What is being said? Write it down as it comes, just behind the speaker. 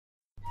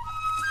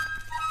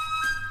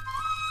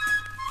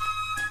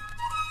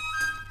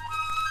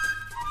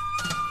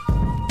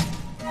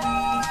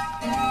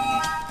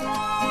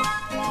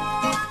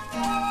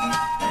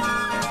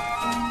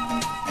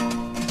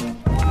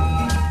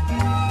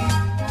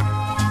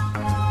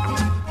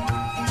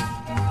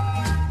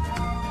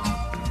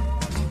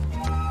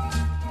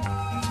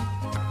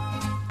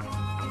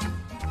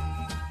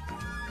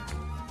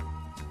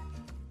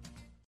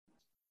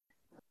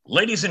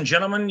Ladies and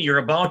gentlemen, you're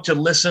about to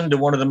listen to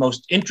one of the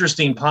most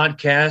interesting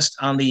podcasts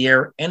on the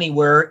air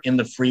anywhere in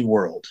the free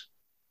world.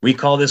 We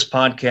call this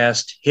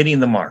podcast Hitting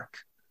the Mark.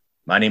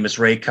 My name is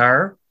Ray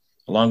Carr,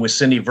 along with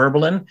Cindy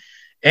Verbalin,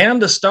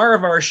 and the star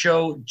of our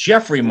show,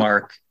 Jeffrey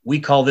Mark. We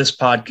call this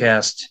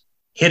podcast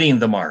Hitting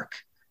the Mark.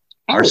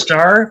 Our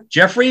star,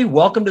 Jeffrey,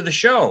 welcome to the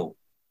show.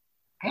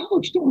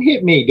 Ouch, don't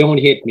hit me. Don't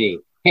hit me.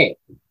 Hey,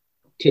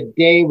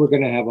 today we're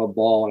going to have a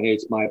ball, and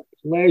it's my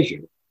pleasure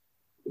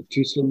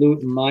to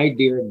salute my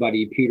dear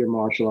buddy, Peter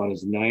Marshall, on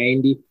his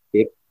 95th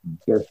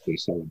birthday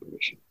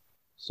celebration.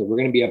 So we're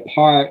going to be a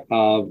part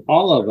of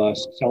all of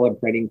us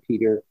celebrating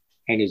Peter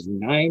and his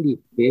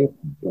 95th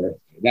birthday.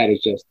 That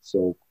is just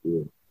so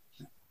cool.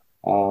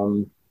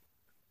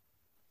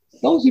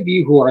 Those of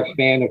you who are a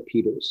fan of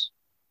Peter's,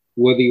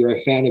 whether you're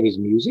a fan of his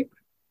music,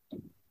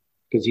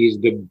 because he's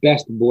the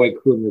best boy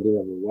crooner there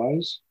ever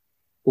was,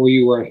 or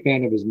you are a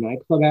fan of his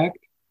nightclub act,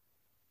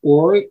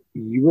 or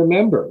you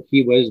remember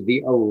he was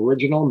the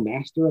original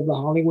master of the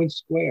Hollywood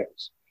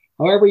Squares.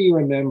 However you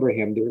remember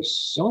him, there is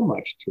so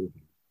much to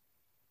him.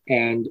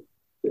 And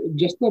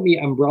just let me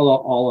umbrella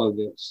all of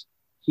this.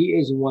 He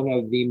is one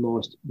of the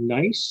most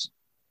nice,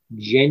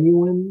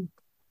 genuine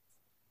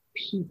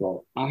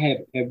people I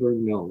have ever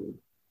known.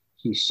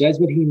 He says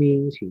what he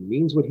means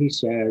what he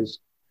says,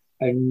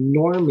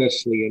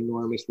 enormously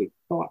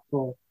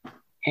thoughtful,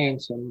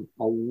 handsome,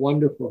 a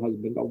wonderful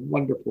husband, a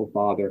wonderful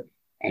father,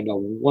 and a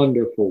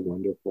wonderful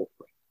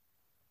friend.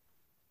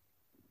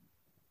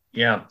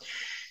 Yeah,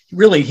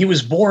 really, he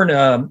was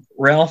born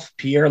Ralph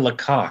Pierre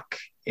Lecoq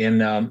in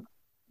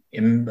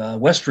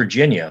West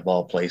Virginia, of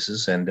all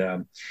places.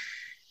 And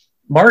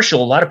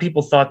Marshall, a lot of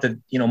people thought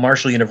that,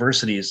 Marshall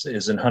University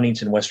is in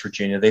Huntington, West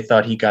Virginia. They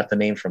thought he got the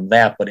name from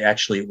that, but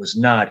actually it was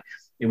not.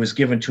 It was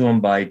given to him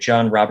by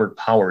John Robert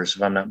Powers,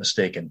 if I'm not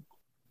mistaken.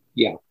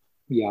 Yeah.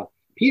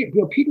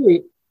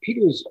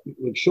 Peter's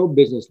show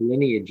business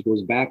lineage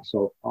goes back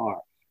so far.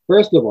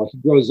 First of all, he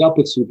grows up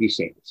with Soupy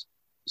Sales.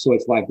 So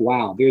it's like,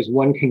 wow, there's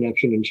one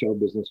connection in show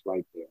business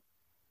right there.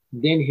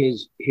 Then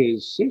his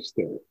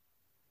sister,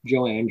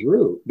 Joanne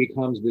Drew,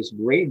 becomes this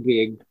great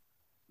big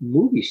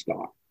movie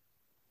star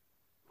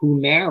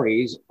who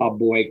marries a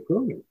boy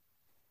crooner.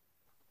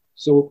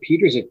 So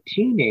Peter's a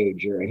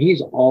teenager and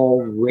he's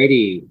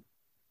already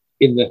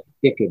in the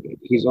thick of it.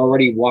 He's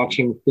already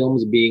watching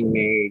films being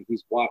made.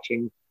 He's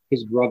watching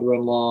his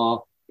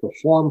brother-in-law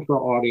perform for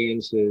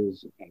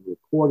audiences and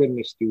record in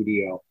the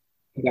studio.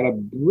 He got a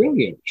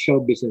brilliant show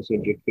business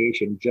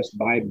education just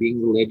by being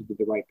related to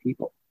the right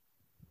people.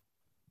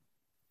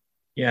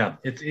 Yeah,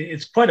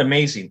 it's quite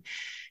amazing.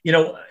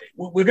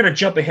 We're going to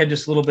jump ahead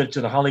just a little bit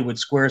to the Hollywood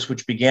Squares,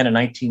 which began in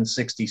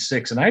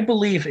 1966. And I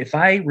believe, if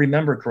I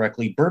remember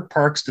correctly, Burt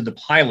Parks did the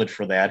pilot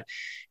for that.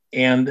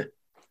 And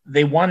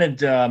they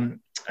wanted, I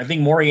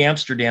think Maury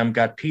Amsterdam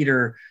got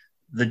Peter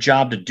the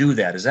job to do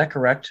that. Is that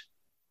correct?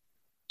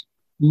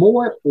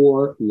 More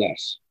or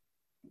less.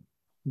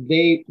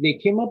 They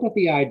came up with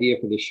the idea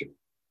for the show,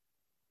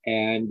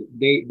 and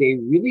they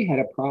really had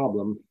a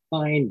problem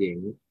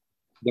finding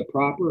the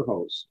proper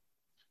host,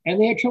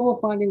 and they had trouble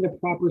finding the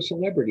proper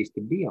celebrities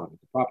to be on it,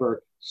 the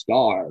proper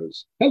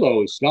stars.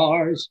 Hello,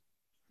 stars.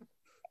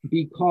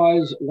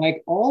 Because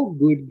like all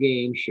good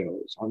game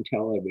shows on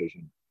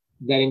television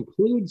that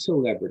include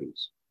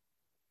celebrities,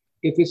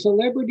 if the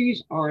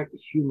celebrities aren't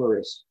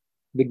humorous,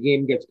 the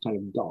game gets kind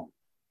of dull.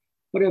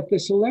 But if the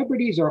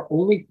celebrities are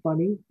only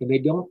funny and they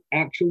don't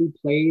actually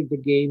play the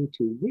game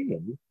to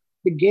win,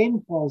 the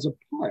game falls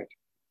apart.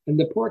 And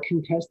the poor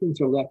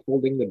contestants are left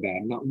holding the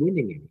bag, not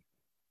winning anything.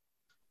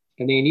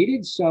 And they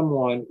needed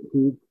someone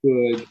who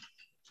could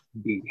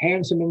be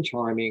handsome and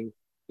charming,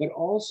 but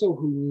also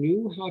who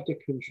knew how to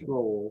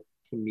control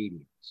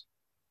comedians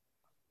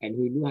and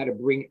who knew how to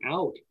bring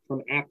out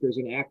from actors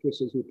and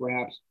actresses who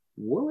perhaps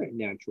weren't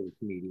natural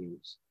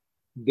comedians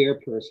their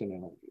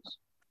personalities.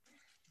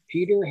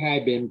 Peter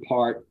had been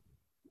part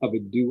of a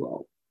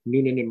duo,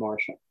 Noonan and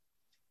Marshall,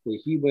 where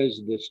he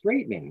was the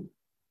straight man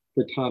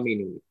for Tommy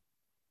Noonan.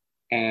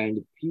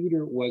 And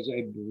Peter was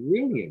a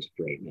brilliant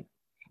straight man.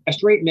 A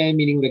straight man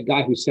meaning the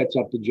guy who sets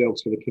up the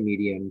jokes for the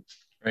comedian,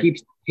 right,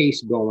 keeps the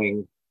pace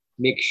going,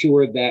 makes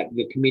sure that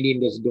the comedian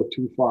doesn't go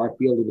too far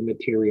afield of the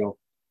material.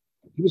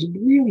 He was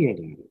brilliant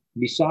at it,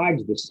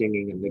 besides the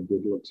singing and the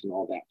good looks and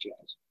all that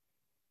jazz.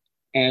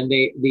 And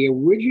they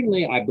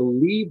originally, I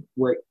believe,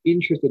 were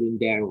interested in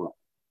Dan Rowan.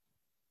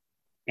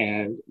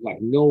 And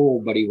like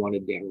nobody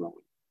wanted Dan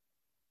Rowan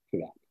for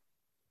that.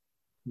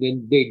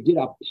 Then they did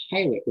a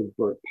pilot with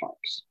Burt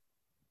Parks.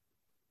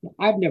 Now,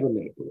 I've never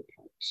met Burt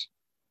Parks,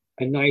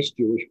 a nice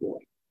Jewish boy.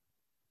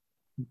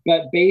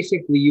 But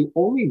basically, you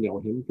only know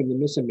him from the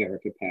Miss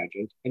America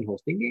pageant and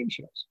hosting game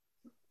shows.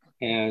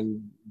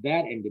 And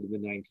that ended in the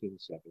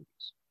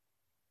 1970s.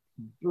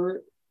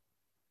 Burt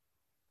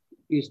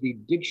is the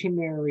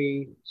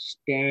dictionary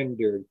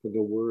standard for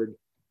the word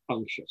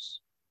unctuous.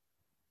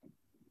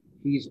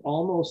 He's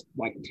almost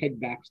like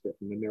Ted Baxter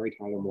from the Mary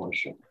Tyler Moore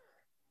Show.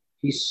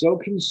 He's so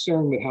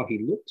concerned with how he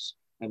looks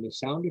and the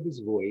sound of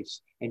his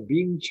voice and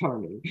being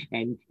charming.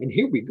 And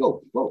here we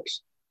go,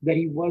 folks. that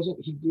he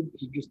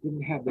just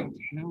didn't have the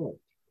talent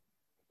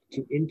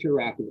to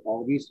interact with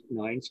all these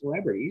 9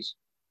 celebrities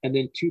and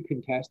then 2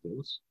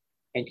 contestants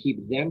and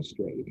keep them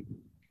straight.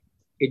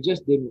 It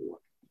just didn't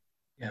work.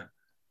 Yeah.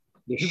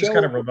 He was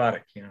kind of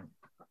robotic, you know.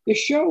 The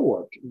show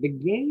worked, the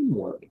game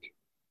worked,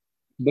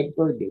 but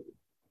Bird didn't.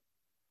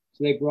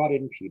 So they brought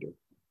in Peter.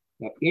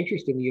 Now,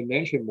 interestingly, you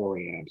mentioned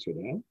Maury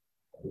Amsterdam.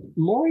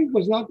 Maury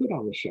was not good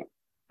on the show.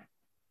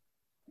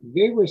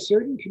 There were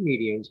certain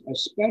comedians,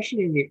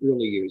 especially in the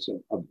early years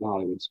of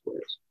Hollywood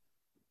Squares,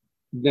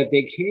 that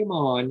they came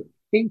on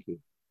thinking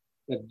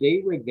that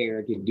they were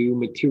there to do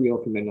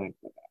material from the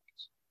nightclub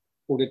acts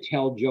or to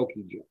tell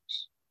jokey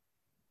jokes.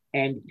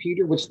 And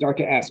Peter would start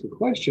to ask a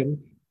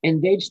question and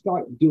they'd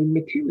start doing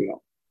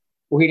material.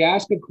 Or he'd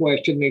ask a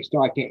question, they'd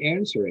start to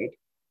answer it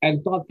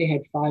and thought they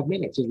had 5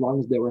 minutes as long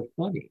as they were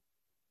funny.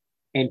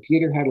 And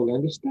Peter had to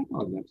learn to step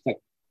on them. It's like,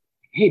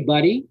 hey,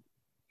 buddy,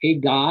 hey,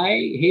 guy,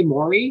 hey,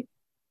 Maury,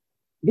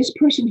 this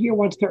person here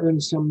wants to earn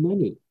some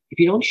money. If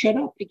you don't shut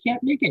up, they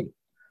can't make any.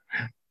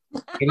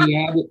 And he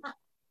had,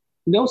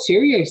 no,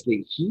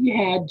 seriously, he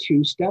had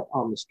to step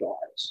on the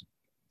stars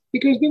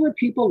because there were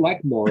people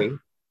like Maury,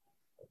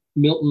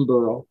 Milton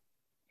Berle,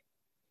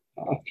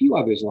 a few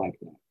others like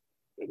that.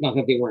 Not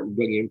that they weren't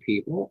brilliant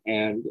people,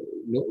 and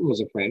Milton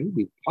was a friend.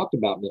 We talked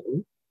about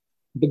Milton,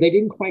 but they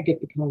didn't quite get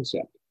the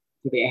concept.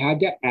 So they had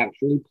to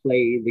actually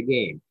play the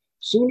game.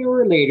 Sooner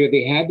or later,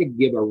 they had to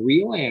give a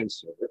real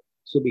answer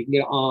so we can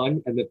get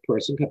on and the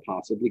person could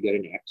possibly get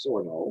an X or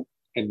an O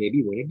and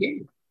maybe win a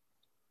game.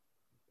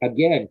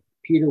 Again,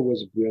 Peter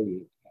was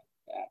brilliant at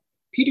that.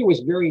 Peter was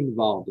very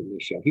involved in the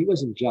show. He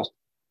wasn't just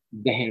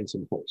the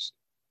handsome host.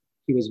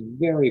 He was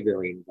very,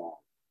 very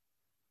involved.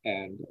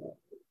 And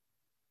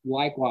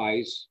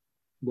likewise,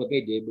 what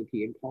they did with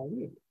he and Paul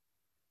Lynde.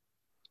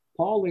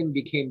 Paul Lynde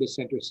became the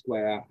center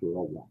square after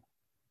a while.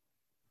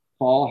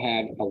 Paul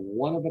had a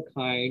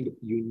one-of-a-kind,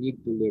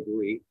 unique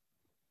delivery.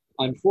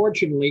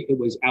 Unfortunately, it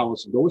was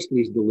Alice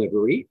Ghostley's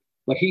delivery,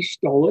 but he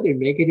stole it and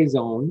made it his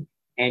own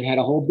and had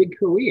a whole big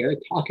career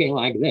talking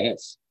like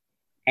this,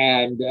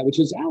 and which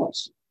was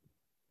Alice.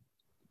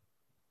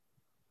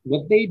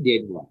 What they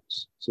did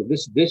was, so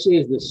this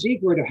is the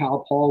secret of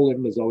how Paul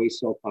Lynde was always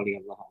so funny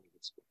on the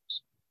Hollywood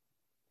Squares.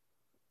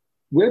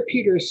 Where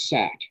Peter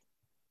sat,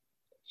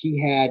 he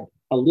had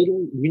a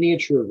little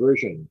miniature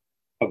version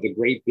of the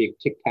great big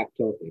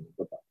tic-tac-toe thing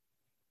above.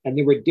 And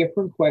there were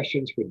different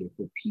questions for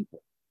different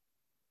people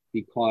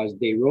because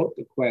they wrote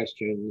the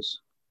questions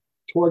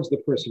towards the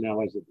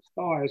personalities of the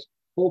stars,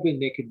 hoping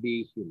they could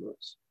be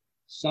humorous.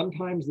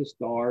 Sometimes the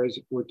stars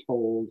were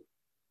told,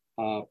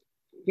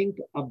 think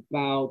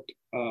about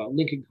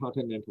Lincoln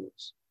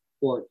Continentals,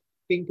 or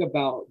think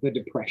about the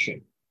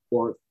Depression,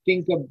 or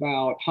think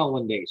about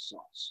hollandaise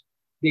sauce.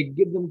 They'd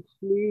give them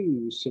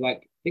clues to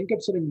like, think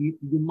of something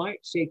you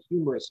might say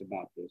humorous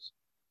about this,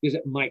 because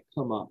it might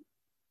come up.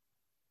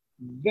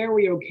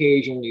 Very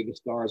occasionally, the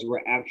stars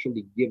were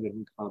actually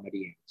given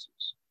comedy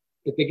answers.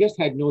 If they just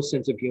had no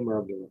sense of humor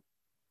of their own,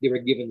 they were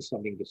given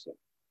something to say.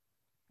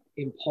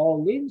 In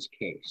Paul Lynde's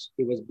case,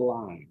 it was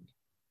blind.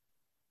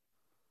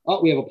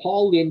 Oh, we have a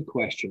Paul Lynde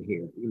question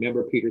here.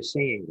 Remember Peter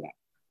saying that.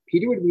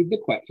 Peter would read the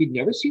question. He'd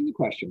never seen the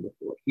question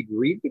before. He'd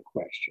read the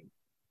question.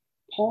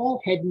 Paul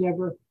had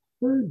never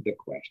heard the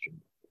question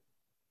before.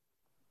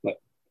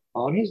 But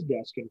on his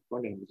desk in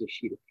front of him was a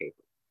sheet of paper.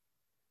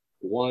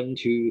 1,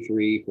 2,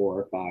 3,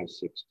 4, 5,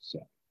 6,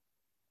 7,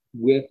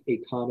 with a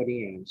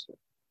comedy answer.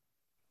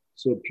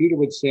 So Peter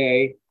would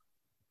say,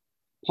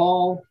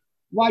 Paul,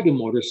 why do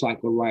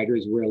motorcycle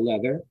riders wear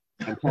leather?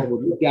 And Paul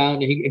would look down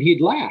and he'd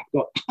laugh,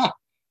 go,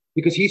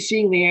 because he's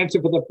seeing the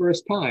answer for the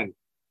first time.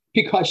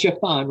 Because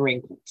chiffon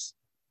wrinkles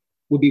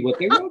would be what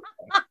they wrote.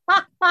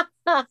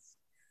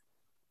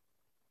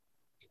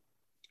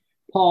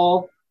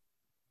 Paul,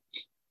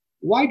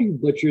 why do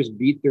butchers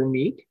beat their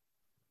meat?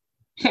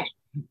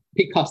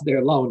 Because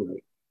they're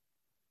lonely.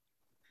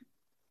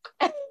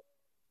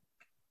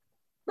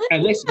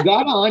 And this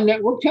got on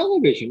network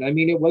television. I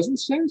mean, it wasn't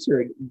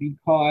censored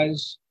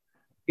because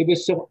it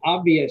was so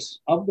obvious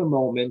of the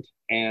moment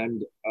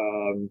and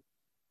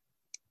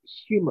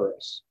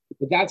humorous.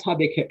 But that's how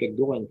they kept it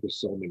going for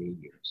so many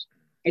years.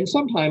 And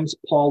sometimes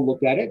Paul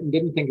looked at it and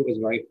didn't think it was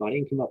very funny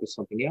and came up with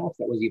something else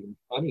that was even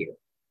funnier.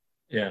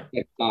 Yeah.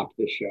 That stopped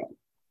the show.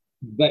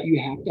 But you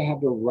have to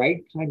have the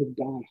right kind of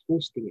guy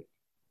hosting it.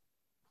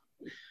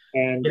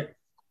 And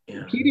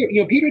yeah.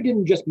 Peter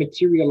didn't just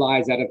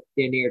materialize out of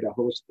thin air to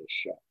host this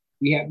show.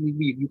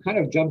 You kind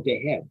of jumped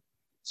ahead.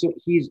 So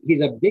he's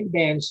a big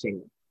band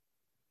singer.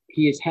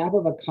 He is half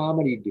of a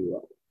comedy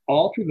duo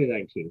all through the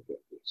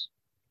 1950s.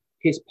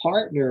 His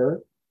partner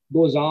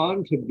goes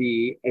on to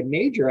be a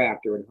major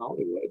actor in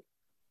Hollywood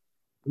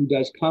who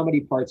does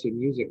comedy parts in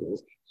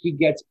musicals. He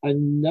gets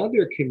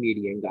another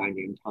comedian guy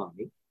named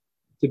Tommy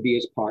to be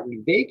his partner.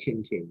 They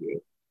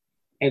continue.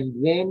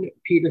 And then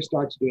Peter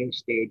starts doing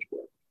stage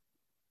work.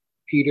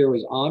 Peter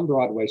was on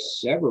Broadway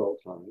several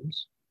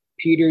times.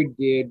 Peter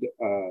did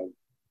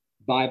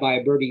Bye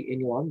Bye Birdie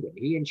in London.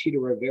 He and Chita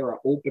Rivera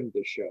opened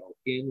the show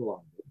in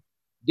London.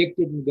 Dick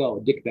didn't go.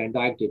 Dick Van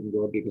Dyke didn't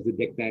go because the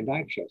Dick Van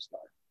Dyke Show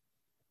started.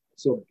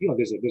 So,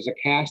 there's a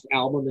cast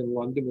album in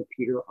London with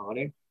Peter on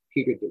it.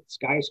 Peter did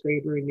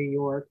Skyscraper in New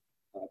York.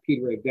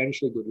 Peter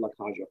eventually did La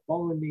Cage aux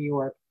Folles in New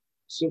York.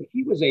 So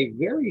he was a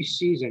very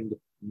seasoned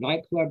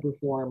nightclub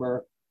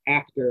performer,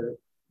 actor,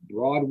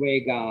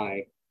 Broadway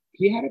guy.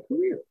 He had a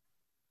career.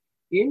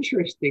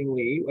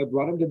 Interestingly, what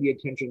brought him to the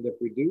attention of the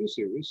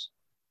producers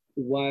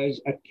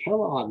was a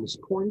Kellogg's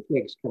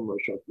cornflakes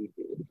commercial he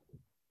did.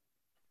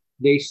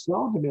 They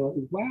saw him and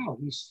went, wow,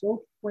 he's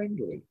so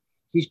friendly.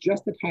 He's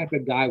just the type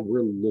of guy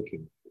we're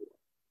looking for.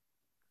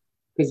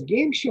 Because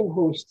game show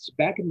hosts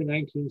back in the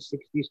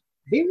 1960s,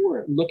 they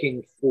weren't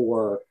looking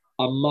for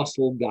a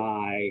muscle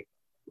guy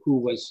who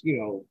was,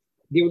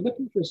 they were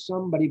looking for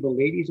somebody the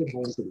ladies at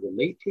home could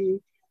relate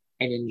to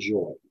and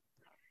enjoy.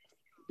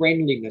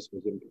 Friendliness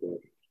was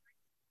important.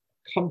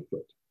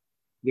 Comfort.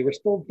 They were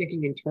still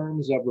thinking in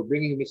terms of we're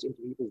bringing this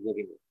into people's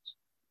living rooms.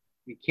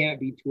 We can't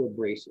be too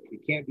abrasive. We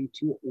can't be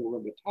too over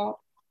the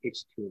top.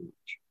 It's too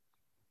much.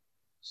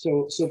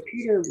 So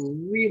Peter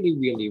really,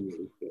 really,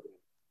 really fit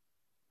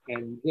in.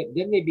 And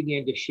then they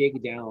began to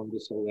shake down the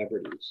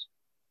celebrities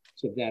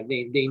so that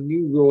they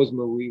knew Rose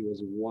Marie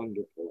was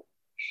wonderful.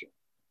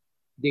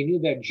 They knew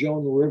that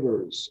Joan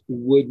Rivers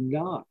would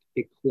not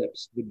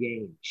eclipse the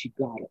game. She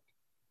got it.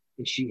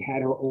 And she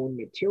had her own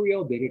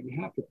material. They didn't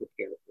have to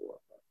prepare for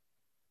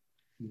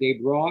her. They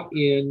brought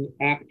in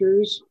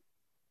actors,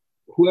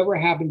 whoever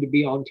happened to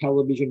be on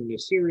television in a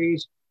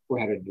series or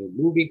had a new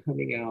movie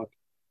coming out.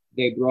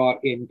 They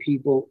brought in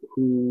people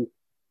who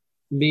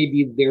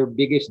maybe their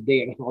biggest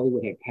day in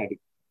Hollywood had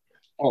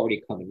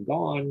already come and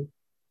gone.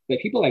 But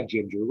people like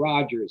Ginger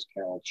Rogers,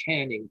 Carol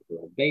Channing,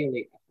 Pearl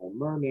Bailey, Ethel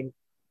Merman,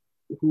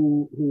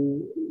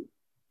 who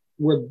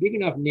were big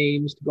enough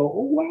names to go,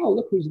 oh, wow,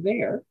 look who's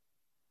there,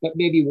 but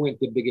maybe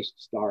weren't the biggest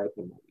star at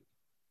the moment.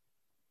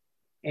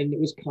 And it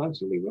was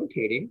constantly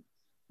rotating.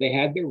 They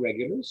had their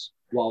regulars,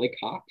 Wally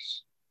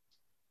Cox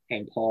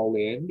and Paul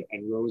Lynde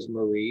and Rose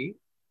Marie.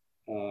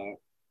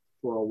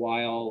 For a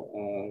while,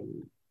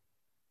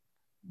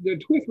 there were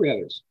 2 or 3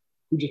 others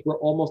who just were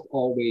almost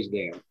always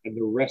there, and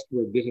the rest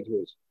were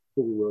visitors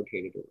who were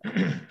rotated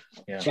around.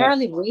 Yeah.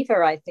 Charlie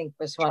Weaver, I think,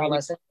 was one,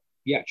 wasn't it?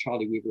 Yeah,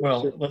 Charlie Weaver.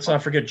 Well, let's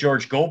not forget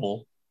George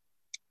Gobel.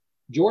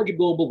 George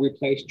Gobel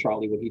replaced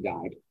Charlie when he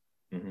died.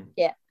 Mm-hmm.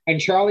 Yeah. And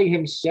Charlie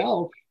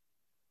himself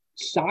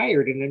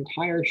sired an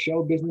entire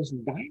show business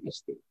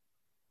dynasty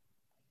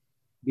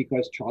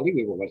because Charlie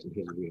Weaver wasn't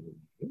his real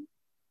name.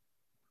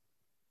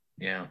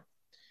 Yeah.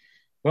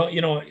 Well,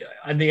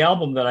 on the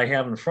album that I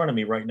have in front of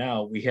me right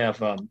now, we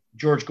have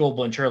George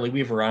Gobel and Charlie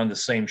Weaver on the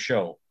same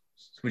show,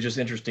 which is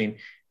interesting.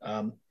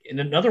 In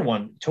another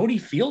one, Toady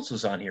Fields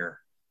was on here.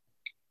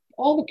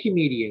 All the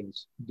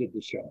comedians did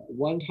the show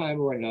one time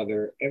or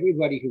another.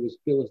 Everybody who was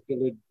Phyllis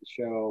Diller did the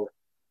show.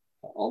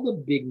 All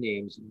the big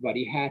names.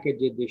 Buddy Hackett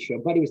did this show.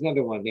 Buddy was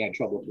another one they had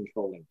trouble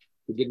controlling,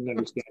 who didn't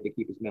understand to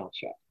keep his mouth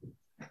shut.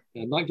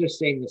 And I'm not just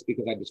saying this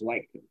because I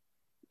disliked him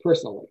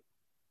personally,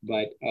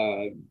 but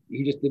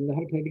he just didn't know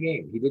how to play the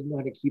game. He didn't know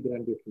how to keep it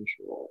under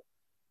control.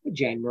 But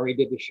Jan Murray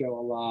did the show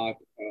a lot.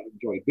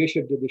 Joey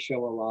Bishop did the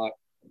show a lot.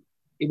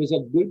 It was a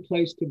good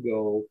place to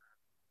go.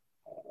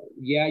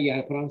 Yeah, you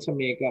had to put on some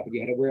makeup and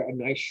you had to wear a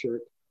nice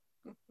shirt.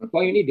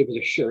 All you needed was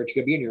a shirt. You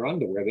could be in your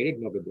underwear. They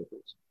didn't know the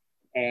difference.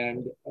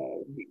 And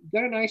you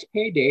got a nice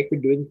payday for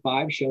doing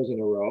 5 shows in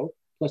a row.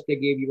 Plus, they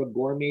gave you a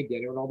gourmet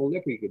dinner and all the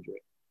liquor you could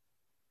drink.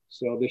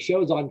 So the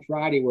shows on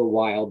Friday were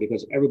wild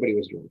because everybody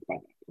was drunk by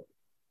that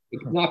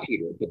point. Not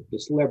Peter, but the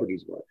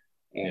celebrities were.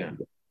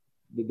 And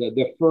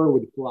the fur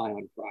would fly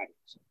on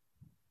Fridays.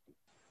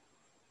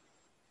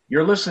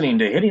 You're listening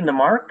to Hitting the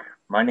Mark.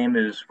 My name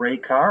is Ray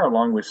Carr,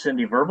 along with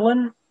Cindy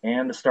Verbalin,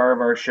 and the star of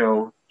our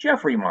show,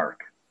 Jeffrey Mark.